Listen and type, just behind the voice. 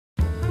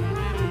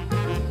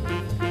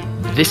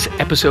This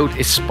episode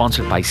is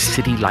sponsored by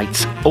City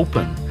Lights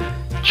Open,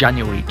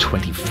 January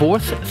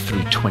 24th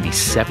through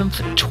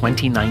 27th,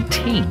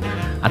 2019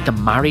 at the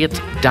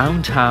Marriott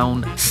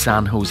downtown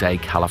San Jose,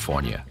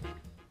 California.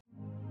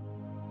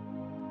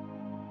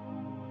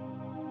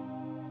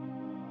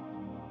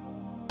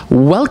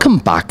 Welcome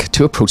back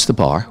to Approach the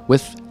Bar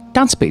with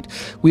DanceBeat.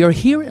 We are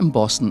here in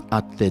Boston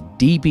at the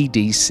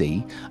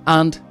DBDC,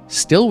 and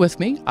still with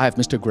me, I have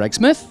Mr. Greg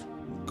Smith.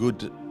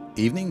 Good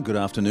evening, good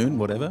afternoon,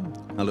 whatever.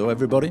 Hello,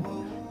 everybody.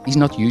 He's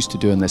not used to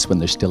doing this when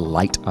there's still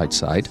light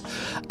outside.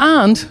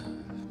 And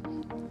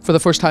for the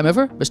first time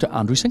ever, Mr.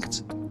 Andrew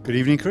Sinkins. Good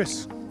evening,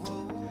 Chris.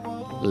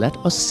 Let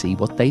us see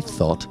what they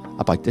thought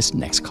about this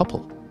next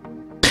couple.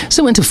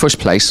 So into first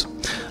place,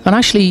 and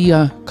actually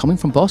coming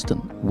from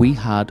Boston, we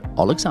had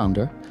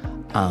Oleksandr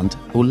and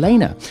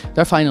Olena.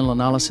 Their final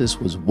analysis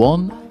was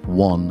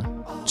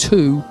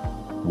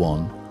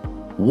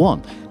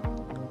 1-1-2-1-1.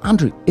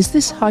 Andrew, is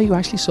this how you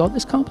actually saw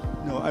this comp?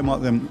 No, I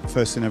marked them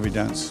first in every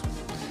dance.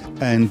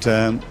 And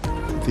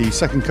the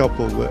second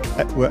couple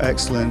were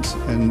excellent,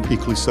 and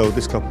equally so,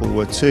 this couple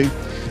were too.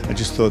 I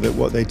just thought that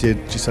what they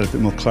did just had a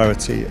bit more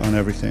clarity on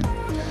everything.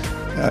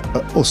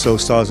 Also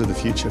stars of the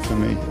future for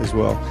me as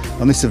well.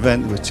 On this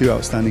event, there were two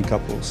outstanding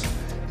couples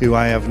who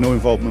I have no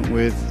involvement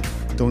with,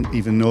 don't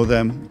even know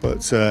them,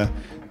 but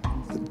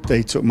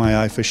they took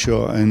my eye for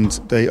sure, and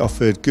they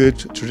offered good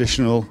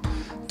traditional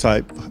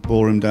type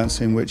ballroom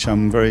dancing, which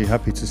I'm very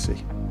happy to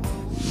see.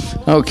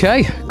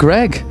 Okay,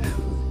 Greg,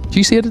 do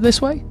you see it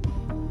this way?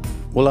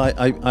 Well,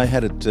 I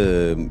had it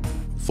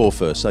 4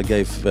 first. I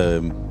gave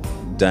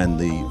Dan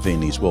the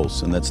Viennese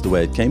waltz, and that's the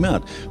way it came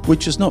out,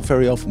 which is not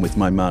very often with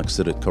my marks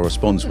that it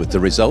corresponds with the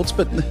results,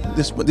 but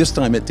this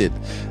time it did.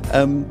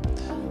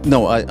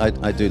 No,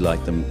 I do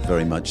like them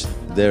very much.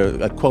 They're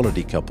a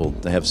quality couple.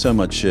 They have so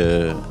much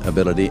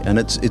ability, and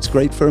it's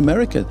great for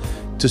America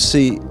to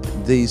see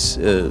these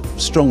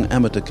strong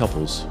amateur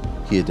couples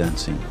here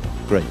dancing.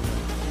 Great.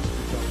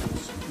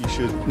 You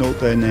should note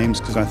their names,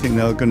 because I think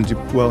they're going to do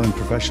well in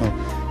professional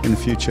in the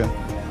future.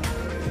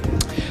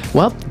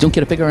 Well, don't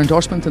get a bigger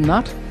endorsement than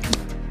that.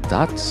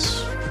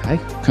 That's, hey,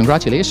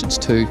 congratulations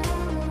to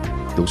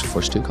those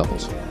first two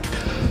couples.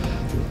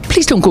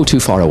 Please don't go too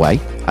far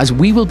away, as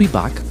we will be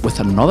back with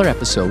another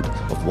episode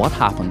of what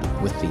happened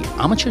with the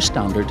amateur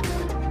standard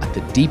at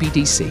the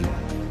DBDC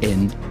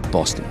in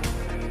Boston.